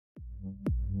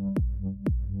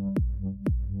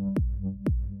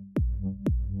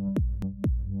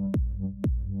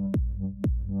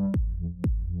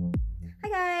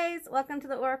welcome to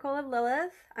the Oracle of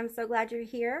Lilith. I'm so glad you're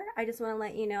here. I just want to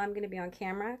let you know I'm going to be on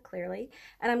camera, clearly,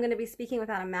 and I'm going to be speaking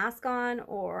without a mask on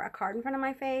or a card in front of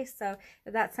my face. So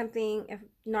if that's something, if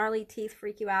gnarly teeth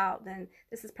freak you out, then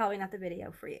this is probably not the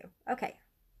video for you. Okay.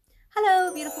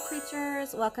 Hello, beautiful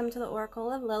creatures. Welcome to the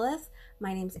Oracle of Lilith.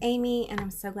 My name's Amy, and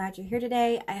I'm so glad you're here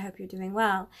today. I hope you're doing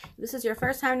well. If this is your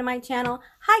first time to my channel,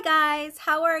 hi guys,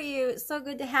 how are you? It's so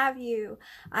good to have you.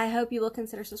 I hope you will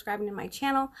consider subscribing to my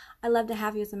channel. I love to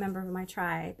have you as a member of my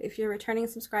tribe. If you're a returning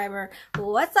subscriber,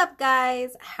 what's up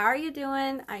guys? How are you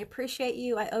doing? I appreciate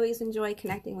you. I always enjoy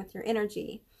connecting with your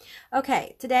energy.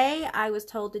 Okay, today I was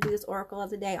told to do this Oracle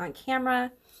of the Day on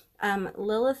camera.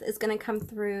 Lilith is going to come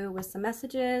through with some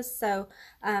messages, so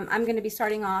I'm going to be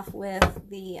starting off with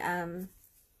the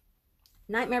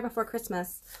Nightmare Before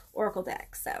Christmas Oracle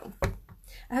deck. So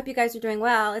I hope you guys are doing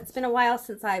well. It's been a while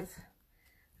since I've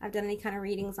done any kind of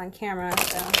readings on camera,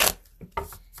 so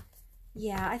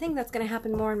yeah, I think that's going to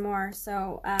happen more and more.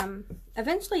 So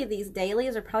eventually these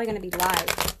dailies are probably going to be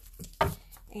live,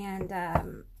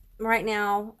 and right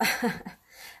now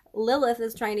Lilith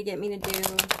is trying to get me to do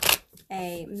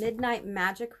a midnight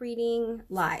magic reading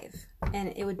live,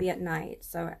 and it would be at night,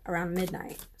 so around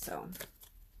midnight, so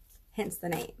hence the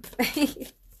name.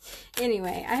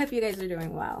 Anyway, I hope you guys are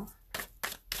doing well.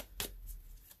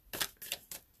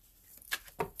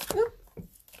 Oop.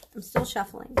 I'm still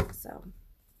shuffling, so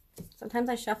sometimes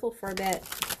I shuffle for a bit.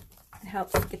 It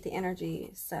helps get the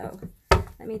energy, so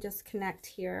let me just connect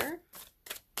here.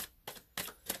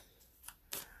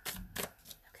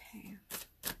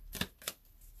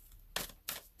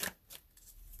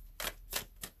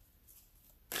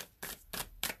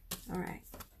 All right.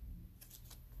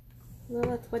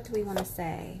 Lilith, what do we want to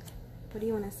say? What do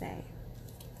you want to say?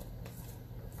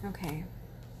 Okay.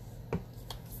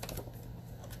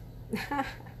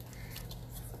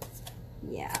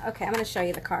 Yeah, okay, I'm going to show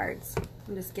you the cards.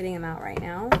 I'm just getting them out right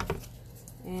now.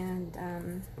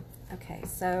 And, okay,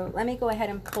 so let me go ahead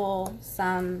and pull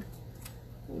some,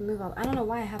 move all, I don't know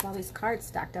why I have all these cards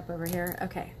stacked up over here.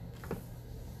 Okay.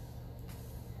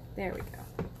 There we go.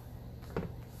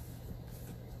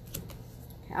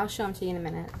 I'll show them to you in a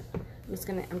minute.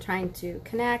 I'm trying to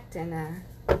connect and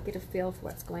get a feel for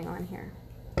what's going on here.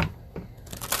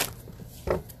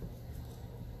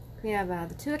 We have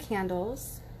the Two of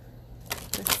Candles,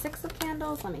 the Six of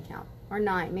Candles, let me count, or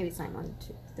nine, maybe it's nine. 1,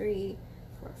 2, 3,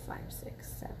 4, 5,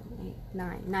 6, 7, 8,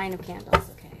 9. 9 of Candles,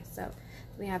 okay. So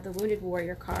we have the Wounded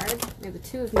Warrior card. We have the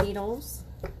Two of Needles.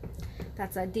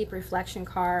 That's a deep reflection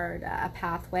card, a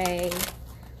pathway.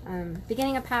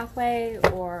 Beginning a pathway,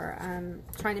 or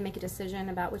trying to make a decision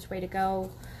about which way to go.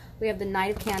 We have the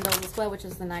Knight of Candles as well, which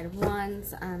is the Knight of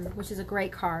Wands, which is a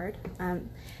great card.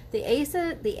 The Ace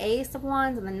of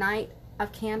Wands and the Knight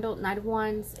of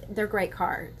Wands, they're great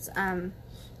cards.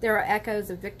 There are echoes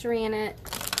of victory in it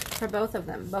for both of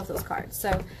them, both those cards.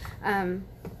 So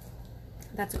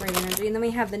that's a great energy. And then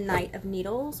we have the Knight of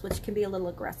Needles, which can be a little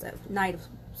aggressive. Knight of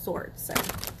Swords. So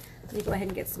let me go ahead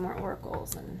and get some more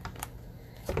oracles, and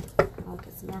I'll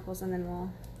get some oracles, and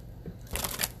then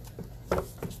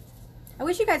I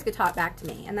wish you guys could talk back to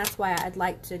me, and that's why I'd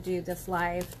like to do this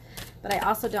live, but I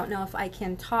also don't know if I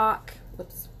can talk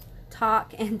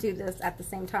and do this at the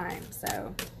same time.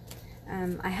 So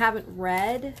I haven't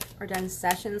read or done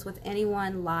sessions with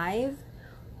anyone live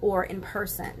or in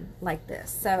person like this,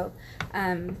 so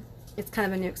it's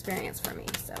kind of a new experience for me,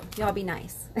 so y'all be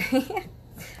nice.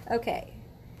 Okay,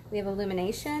 we have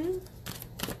Illumination.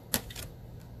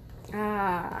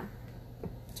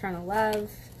 Eternal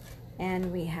Love, and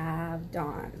we have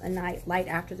Dawn, a night, light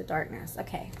after the darkness.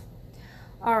 Okay,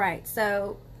 all right,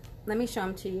 so let me show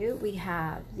them to you. We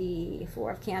have the Four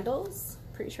of Candles,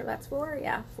 pretty sure that's four,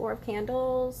 yeah, Four of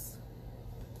Candles.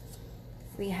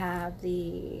 We have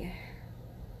the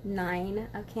Nine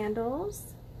of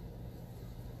Candles.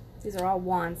 These are all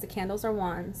wands. The candles are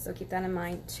wands, so keep that in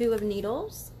mind. Two of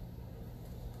Needles,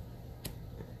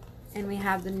 and we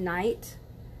have the Knight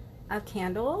of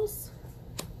Candles,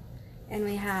 and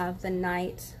we have the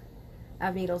Knight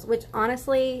of Needles, which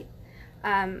honestly,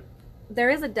 there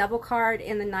is a devil card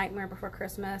in the Nightmare Before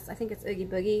Christmas. I think it's Oogie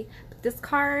Boogie, but this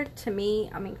card, to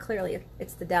me, I mean, clearly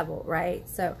it's the devil, right?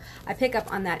 So I pick up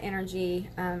on that energy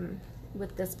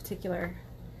with this particular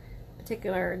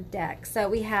deck. So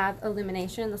we have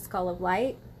Illumination, the Skull of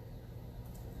Light.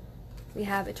 We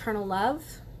have Eternal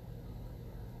Love.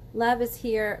 Love is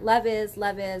here. Love is,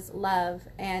 love,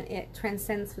 and it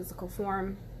transcends physical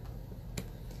form.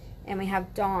 And we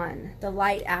have Dawn, the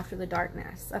light after the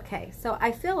darkness. Okay, so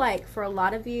I feel like for a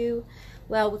lot of you,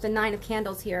 well, with the Nine of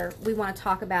Candles here, we want to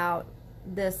talk about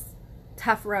this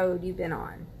tough road you've been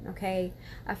on, okay?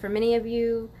 For many of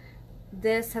you,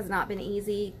 this has not been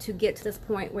easy to get to this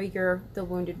point where you're the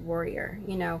wounded warrior.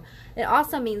 You know, it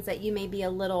also means that you may be a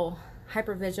little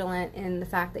hypervigilant in the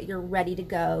fact that you're ready to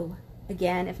go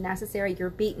again if necessary. You're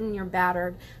beaten, you're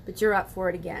battered, but you're up for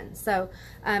it again. So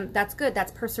that's good.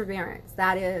 That's perseverance.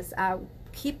 That is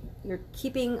you're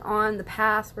keeping on the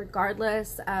path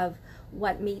regardless of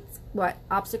what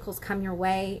obstacles come your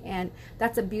way, and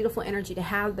that's a beautiful energy to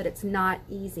have, but it's not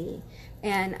easy.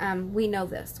 And we know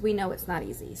this. We know it's not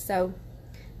easy. So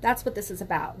that's what this is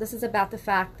about. This is about the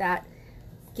fact that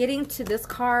getting to this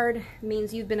card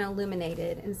means you've been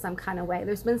illuminated in some kind of way.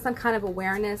 There's been some kind of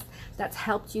awareness that's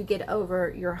helped you get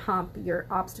over your hump, your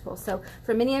obstacles. So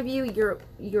for many of you,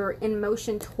 you're in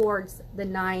motion towards the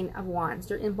Nine of Wands.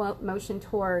 You're in motion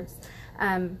towards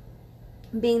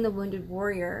being the wounded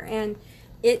warrior, and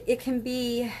it can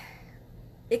be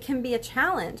a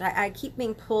challenge. I keep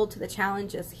being pulled to the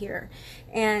challenges here,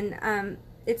 and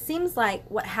it seems like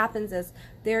what happens is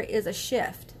there is a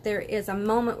shift. There is a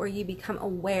moment where you become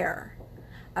aware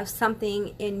of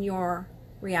something in your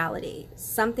reality,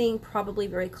 something probably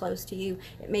very close to you.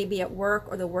 It may be at work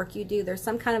or the work you do. There's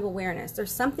some kind of awareness.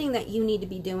 There's something that you need to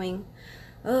be doing.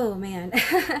 Oh man,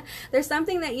 there's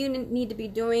something that you need to be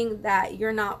doing that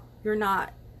you're not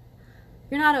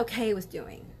okay with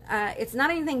doing. It's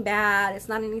not anything bad. It's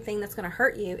not anything that's going to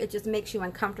hurt you. It just makes you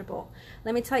uncomfortable.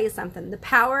 Let me tell you something. The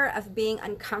power of being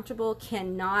uncomfortable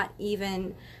cannot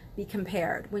even be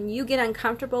compared. When you get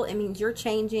uncomfortable, it means you're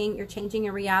changing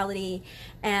your reality.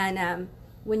 And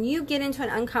when you get into an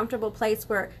uncomfortable place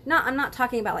where, I'm not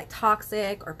talking about like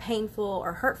toxic or painful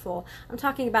or hurtful. I'm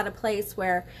talking about a place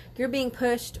where you're being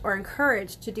pushed or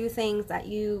encouraged to do things that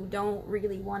you don't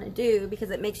really want to do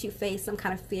because it makes you face some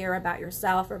kind of fear about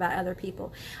yourself or about other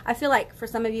people. I feel like for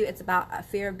some of you, it's about a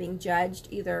fear of being judged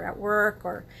either at work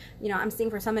or, you know, I'm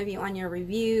seeing for some of you on your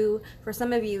review. For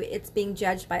some of you, it's being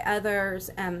judged by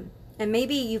others. And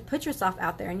maybe you've put yourself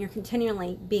out there and you're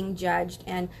continually being judged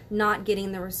and not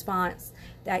getting the response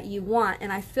that you want.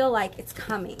 And I feel like it's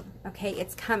coming, okay?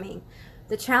 It's coming.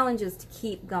 The challenge is to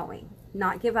keep going,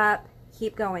 not give up,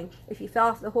 keep going. If you fell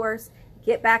off the horse,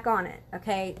 get back on it,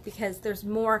 okay? Because there's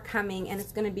more coming and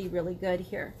it's going to be really good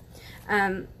here.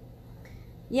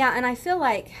 Yeah, and I feel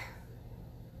like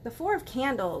the Four of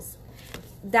Candles,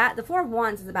 the Four of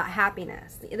Wands is about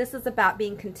happiness. This is about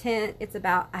being content. It's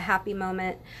about a happy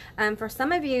moment. For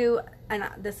some of you, and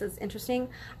this is interesting,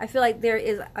 I feel like there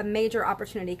is a major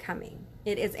opportunity coming.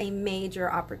 It is a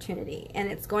major opportunity,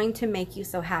 and it's going to make you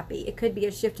so happy. It could be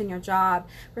a shift in your job.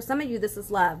 For some of you, this is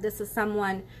love. This is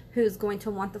someone who's going to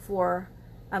want the Four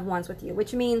of Wands with you,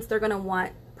 which means they're going to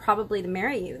want probably to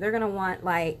marry you. They're going to want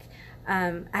like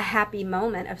a happy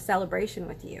moment of celebration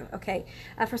with you, okay?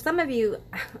 For some of you,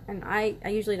 and I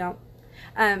usually don't,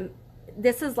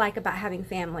 this is like about having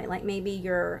family. Like maybe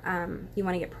you're you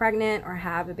want to get pregnant or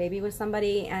have a baby with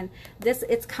somebody, and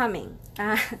it's coming.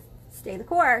 Stay the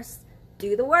course,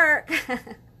 do the work.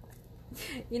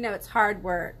 You know, it's hard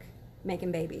work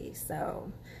making babies,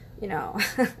 so you know.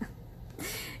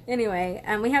 Anyway,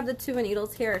 we have the Two of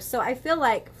Needles here. So I feel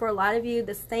like for a lot of you,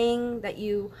 this thing that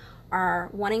you are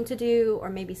wanting to do or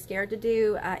maybe scared to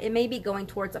do, it may be going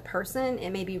towards a person, it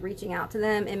may be reaching out to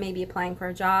them, it may be applying for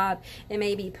a job, it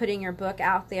may be putting your book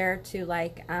out there to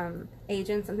like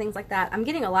agents and things like that. I'm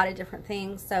getting a lot of different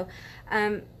things. So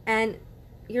and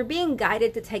you're being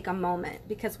guided to take a moment,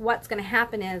 because what's going to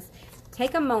happen is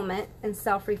take a moment and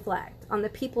self-reflect on the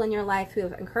people in your life who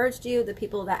have encouraged you, the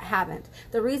people that haven't.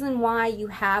 The reason why you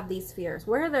have these fears,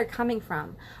 where are they coming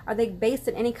from? Are they based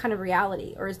in any kind of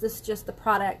reality? Or is this just the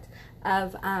product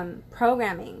of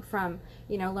programming from,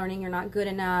 you know, learning you're not good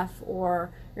enough,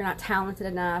 or you're not talented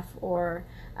enough, or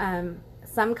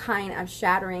some kind of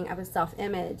shattering of a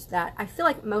self-image that I feel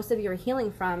like most of you are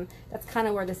healing from? That's kind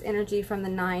of where this energy from the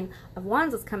Nine of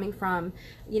Wands is coming from.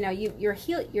 You know,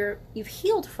 you've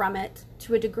healed from it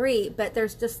to a degree, but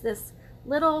there's just this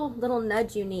little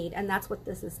nudge you need, and that's what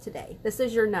this is today. This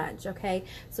is your nudge, okay?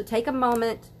 So take a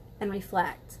moment and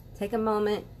reflect. Take a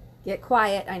moment, get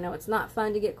quiet. I know it's not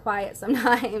fun to get quiet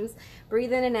sometimes.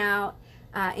 Breathe in and out.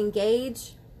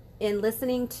 Engage in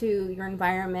listening to your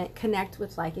environment. Connect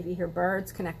with, like, if you hear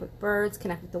birds, connect with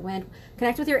the wind,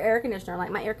 connect with your air conditioner, like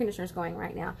my air conditioner is going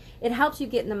right now. It helps you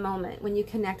get in the moment when you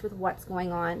connect with what's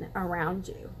going on around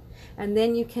you. And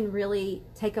then you can really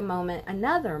take a moment,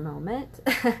 another moment,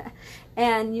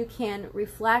 and you can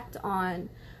reflect on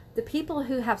the people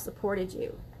who have supported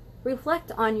you.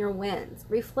 Reflect on your wins.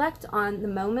 Reflect on the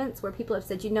moments where people have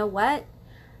said, you know what?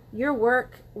 your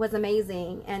work was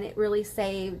amazing and it really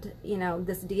saved, you know,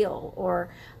 this deal, or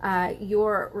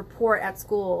your report at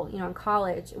school, you know, in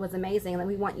college was amazing, and then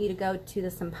we want you to go to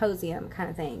the symposium kind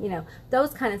of thing, you know,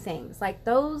 those kind of things. Like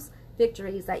those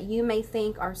victories that you may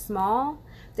think are small,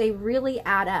 they really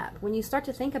add up. When you start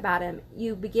to think about them,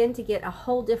 you begin to get a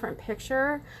whole different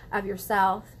picture of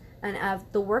yourself and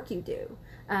of the work you do.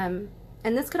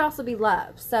 And this could also be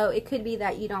love. So it could be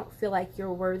that you don't feel like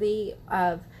you're worthy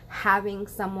of having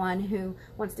someone who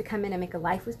wants to come in and make a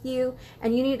life with you,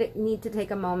 and you need to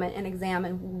take a moment and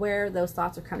examine where those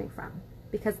thoughts are coming from,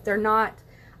 because they're not,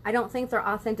 I don't think they're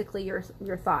authentically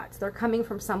your thoughts. They're coming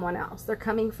from someone else. They're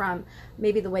coming from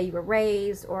maybe the way you were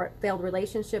raised, or failed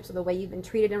relationships, or the way you've been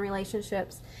treated in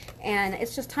relationships. And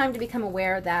it's just time to become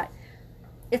aware that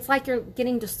it's like you're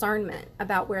getting discernment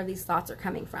about where these thoughts are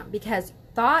coming from, because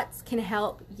thoughts can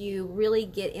help you really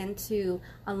get into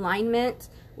alignment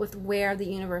with where the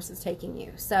universe is taking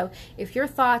you. So if your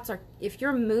thoughts are, if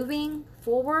you're moving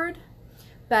forward,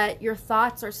 but your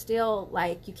thoughts are still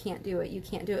like, you can't do it, you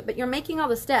can't do it, but you're making all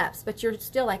the steps, but you're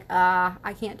still like,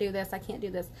 I can't do this, I can't do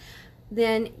this,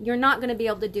 then you're not going to be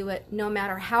able to do it no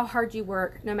matter how hard you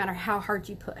work, no matter how hard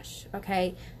you push,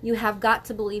 okay? You have got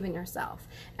to believe in yourself.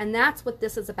 And that's what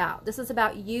this is about. This is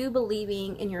about you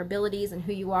believing in your abilities and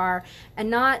who you are, and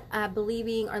not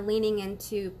believing or leaning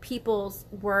into people's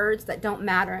words that don't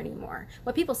matter anymore.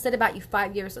 What people said about you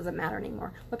 5 years doesn't matter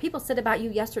anymore. What people said about you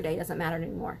yesterday doesn't matter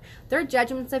anymore. Their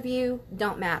judgments of you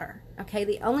don't matter, okay?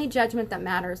 The only judgment that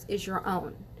matters is your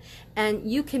own. And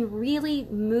you can really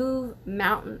move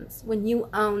mountains when you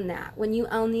own that, when you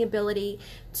own the ability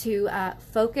to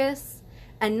focus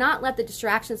and not let the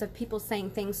distractions of people saying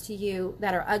things to you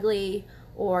that are ugly,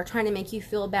 or trying to make you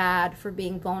feel bad for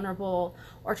being vulnerable,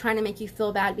 or trying to make you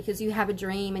feel bad because you have a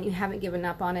dream and you haven't given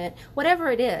up on it.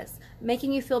 Whatever it is,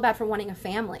 making you feel bad for wanting a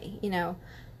family, you know,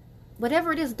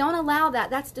 whatever it is, don't allow that.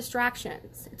 That's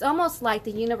distractions. It's almost like the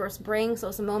universe brings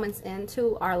those moments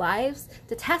into our lives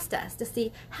to test us, to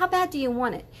see, how bad do you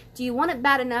want it? Do you want it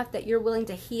bad enough that you're willing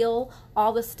to heal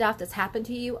all the stuff that's happened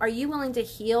to you? Are you willing to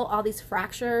heal all these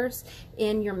fractures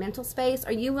in your mental space?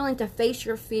 Are you willing to face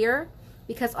your fear?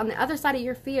 Because on the other side of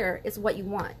your fear is what you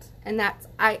want. And that's,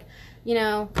 you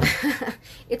know,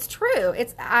 it's true.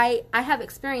 I have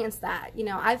experienced that. You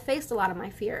know, I've faced a lot of my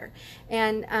fear,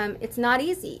 and it's not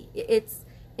easy.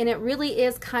 And it really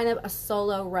is kind of a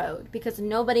solo road, because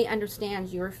nobody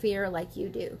understands your fear like you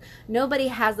do. Nobody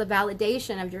has the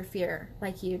validation of your fear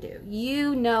like you do.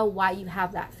 You know why you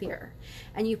have that fear.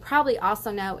 And you probably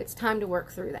also know it's time to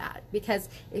work through that, because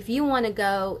if you want to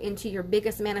go into your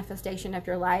biggest manifestation of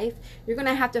your life, you're going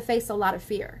to have to face a lot of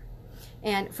fear.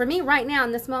 And for me right now,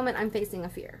 in this moment, I'm facing a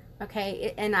fear,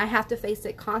 okay? And I have to face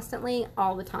it constantly,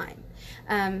 all the time.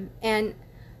 And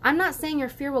I'm not saying your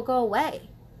fear will go away.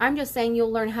 I'm just saying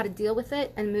you'll learn how to deal with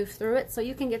it and move through it, so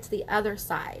you can get to the other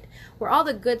side, where all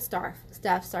the good stuff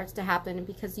starts to happen,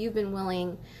 because you've been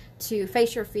willing to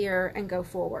face your fear and go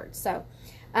forward. So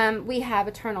we have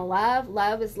eternal love.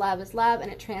 Love is love is love,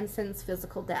 and it transcends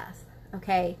physical death,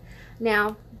 okay?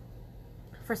 Now,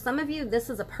 for some of you,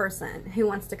 this is a person who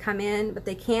wants to come in, but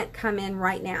they can't come in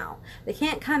right now. They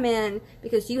can't come in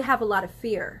because you have a lot of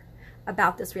fear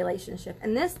about this relationship.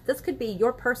 And this could be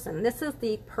your person. This is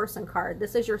the person card.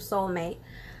 This is your soulmate.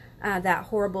 That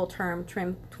horrible term,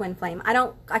 twin flame.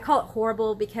 I call it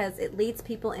horrible because it leads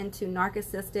people into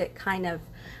narcissistic kind of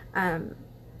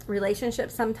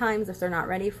relationships sometimes if they're not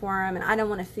ready for them. And I don't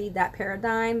want to feed that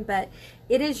paradigm, but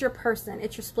it is your person.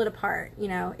 It's your split apart. You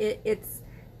know,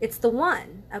 it's the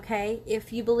one, okay?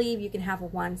 If you believe you can have a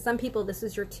one. Some people, this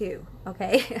is your two,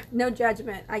 okay? No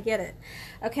judgment. I get it.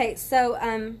 Okay, so,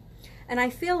 and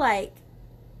I feel like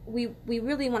we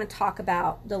really want to talk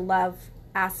about the love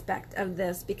aspect of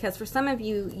this, because for some of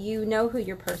you, you know who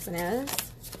your person is.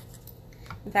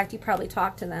 In fact, you probably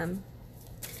talked to them.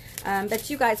 But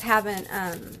you guys haven't,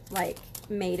 like,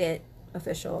 made it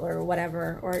official or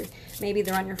whatever. Or maybe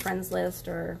they're on your friends list,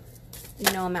 or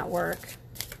you know them at work.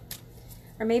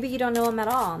 Or maybe you don't know them at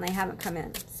all and they haven't come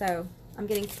in. So I'm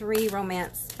getting 3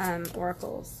 romance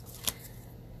oracles.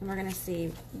 And we're going to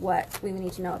see what we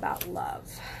need to know about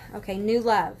love. Okay, new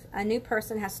love. A new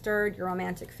person has stirred your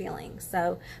romantic feelings.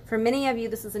 So for many of you,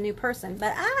 this is a new person.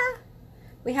 But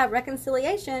we have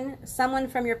reconciliation. Someone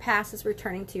from your past is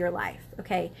returning to your life.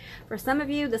 Okay, for some of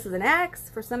you, this is an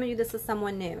ex. For some of you, this is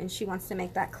someone new, and she wants to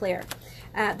make that clear.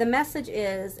 The message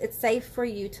is, it's safe for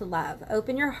you to love.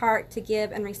 Open your heart to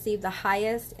give and receive the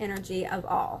highest energy of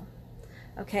all.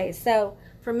 Okay, so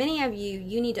for many of you,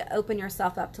 you need to open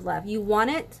yourself up to love. You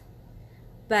want it,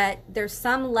 but there's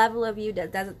some level of you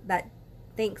that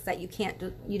thinks that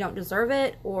you don't deserve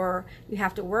it, or you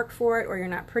have to work for it, or you're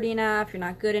not pretty enough, you're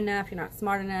not good enough, you're not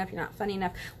smart enough, you're not funny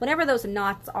enough, whatever those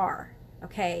knots are,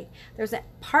 okay? There's a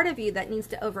part of you that needs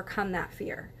to overcome that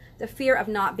fear. The fear of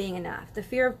not being enough, the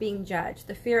fear of being judged,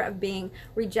 the fear of being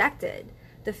rejected,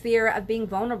 the fear of being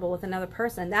vulnerable with another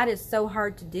person. That is so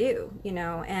hard to do, you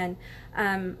know, and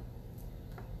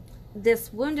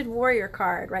this Wounded Warrior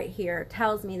card right here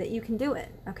tells me that you can do it,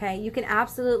 okay? You can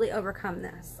absolutely overcome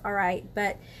this, all right?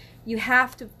 But you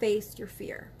have to face your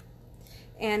fear.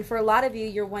 And for a lot of you,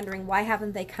 you're wondering, why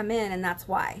haven't they come in? And that's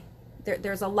why.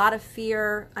 There's a lot of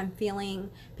fear I'm feeling,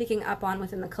 picking up on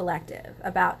within the collective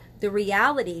about the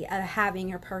reality of having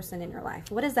your person in your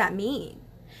life. What does that mean?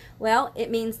 Well,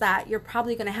 it means that you're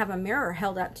probably going to have a mirror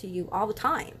held up to you all the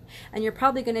time. And you're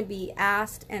probably going to be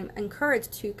asked and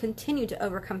encouraged to continue to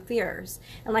overcome fears.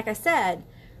 And like I said,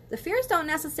 the fears don't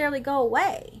necessarily go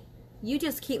away. You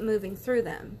just keep moving through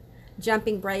them,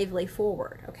 jumping bravely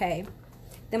forward, okay?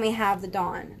 Then we have the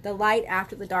dawn, the light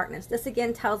after the darkness. This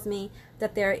again tells me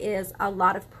that there is a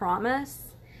lot of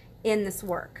promise in this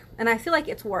work. And I feel like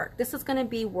it's work. This is going to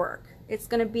be work. It's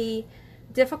going to be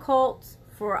difficult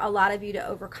for a lot of you to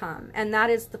overcome, and that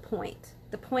is the point.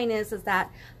 The point is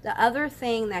that the other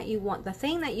thing that you want, the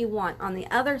thing that you want on the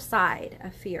other side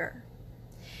of fear,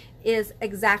 is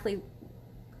exactly,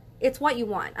 it's what you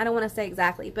want. I don't want to say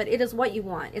exactly, but it is what you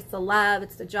want. It's the love,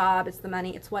 it's the job, it's the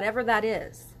money, it's whatever that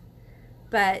is.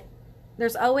 But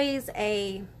there's always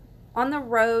on the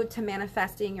road to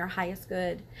manifesting your highest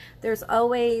good, there's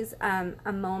always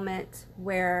a moment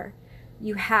where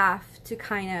you have to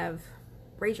kind of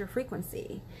raise your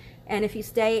frequency. And if you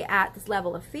stay at this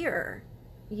level of fear,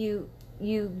 you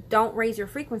don't raise your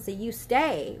frequency. You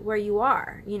stay where you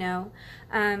are, you know.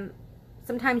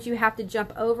 Sometimes you have to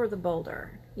jump over the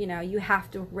boulder, you know. You have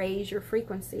to raise your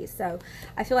frequency. So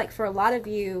I feel like for a lot of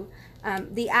you,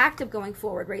 the act of going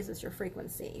forward raises your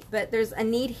frequency. But there's a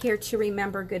need here to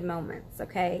remember good moments,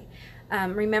 okay?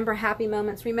 Remember happy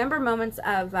moments. Remember moments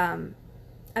of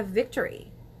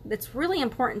victory. It's really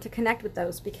important to connect with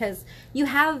those, because you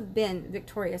have been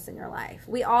victorious in your life.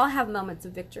 We all have moments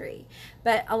of victory,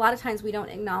 but a lot of times we don't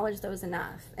acknowledge those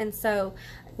enough. And so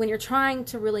when you're trying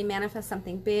to really manifest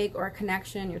something big, or a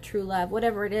connection, your true love,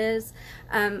 whatever it is,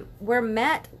 we're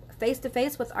met face to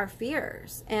face with our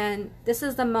fears. And this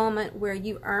is the moment where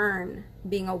you earn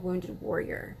being a wounded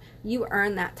warrior. You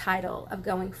earn that title of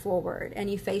going forward, and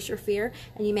you face your fear,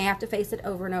 and you may have to face it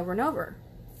over and over and over.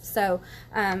 So,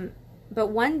 but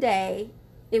one day,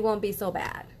 it won't be so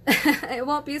bad. It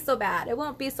won't be so bad. It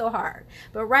won't be so hard.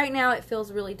 But right now, it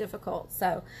feels really difficult.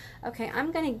 So, okay, I'm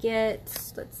going to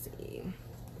get, let's see.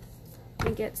 Let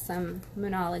me get some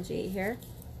Moonology here.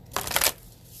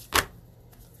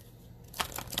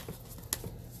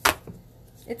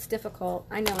 It's difficult.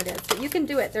 I know it is. But you can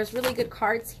do it. There's really good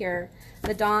cards here.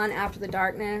 The dawn after the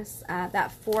darkness.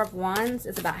 That Four of Wands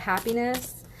is about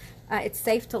happiness. It's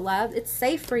safe to love. It's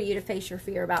safe for you to face your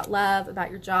fear about love, about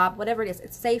your job, whatever it is.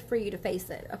 It's safe for you to face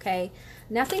it, okay?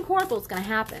 Nothing horrible is going to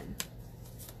happen.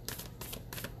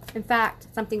 In fact,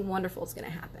 something wonderful is going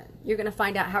to happen. You're going to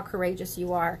find out how courageous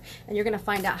you are, and you're going to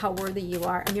find out how worthy you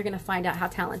are, and you're going to find out how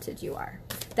talented you are.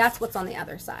 That's what's on the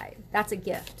other side. That's a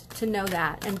gift, to know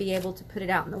that and be able to put it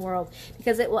out in the world,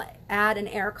 because it will add an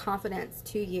air of confidence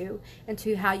to you and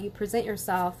to how you present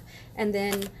yourself. And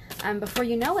then before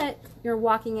you know it, you're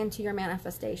walking into your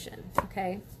manifestation,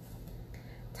 okay?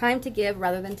 Time to give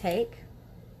rather than take.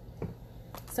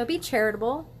 So be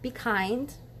charitable, be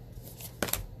kind.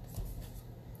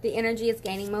 The energy is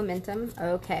gaining momentum.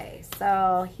 Okay,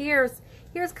 so here's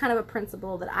kind of a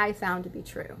principle that I found to be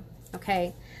true,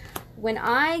 okay? When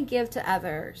I give to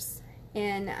others,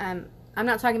 and I'm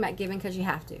not talking about giving because you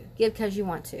have to. Give because you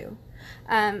want to.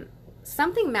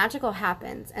 Something magical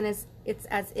happens, and it's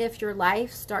as if your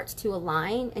life starts to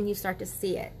align and you start to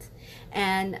see it.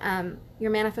 And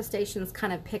your manifestations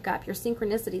kind of pick up. Your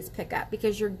synchronicities pick up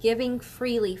because you're giving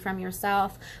freely from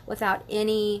yourself without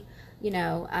any, you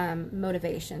know,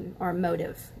 motivation or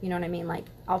motive. You know what I mean? Like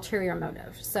ulterior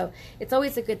motive. So it's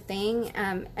always a good thing.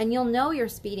 And you'll know you're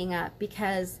speeding up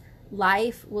because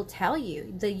life will tell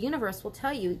you, the universe will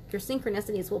tell you, your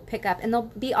synchronicities will pick up, and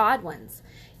they'll be odd ones.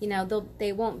 You know,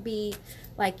 they won't be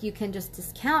like you can just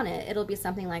discount it. It'll be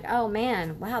something like, oh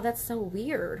man, wow, that's so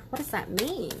weird. What does that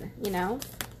mean? You know?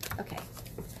 Okay.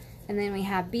 And then we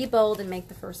have be bold and make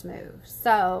the first move.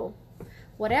 So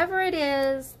whatever it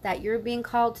is that you're being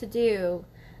called to do,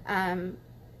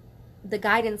 the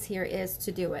guidance here is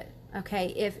to do it.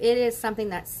 Okay, if it is something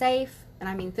that's safe, and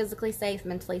I mean physically safe,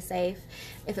 mentally safe,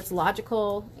 if it's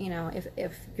logical, you know,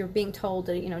 if you're being told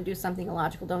to, you know, do something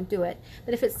illogical, don't do it.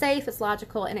 But if it's safe, it's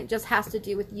logical, and it just has to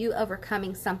do with you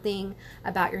overcoming something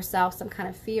about yourself, some kind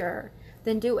of fear,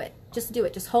 then do it. Just do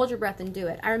it. Just hold your breath and do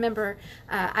it. I remember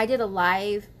I did a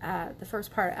live the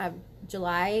first part of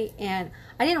July, and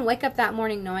I didn't wake up that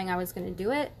morning knowing I was going to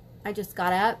do it. I just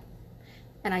got up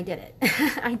and I did it.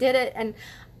 I did it, and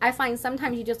I find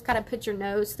sometimes you just got to put your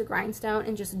nose to the grindstone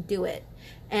and just do it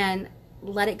and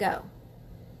let it go.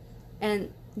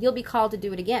 And you'll be called to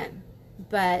do it again,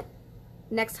 but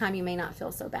next time you may not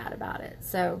feel so bad about it.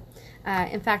 So,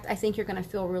 in fact, I think you're going to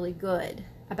feel really good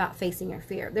about facing your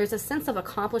fear. There's a sense of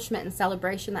accomplishment and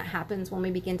celebration that happens when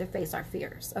we begin to face our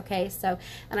fears, okay? So,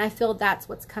 and I feel that's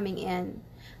what's coming in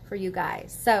for you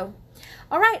guys. So,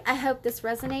 all right, I hope this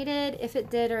resonated. If it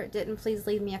did or it didn't, please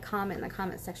leave me a comment in the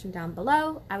comment section down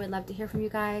below. I would love to hear from you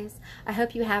guys. I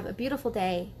hope you have a beautiful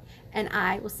day, and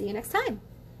I will see you next time.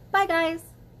 Bye, guys.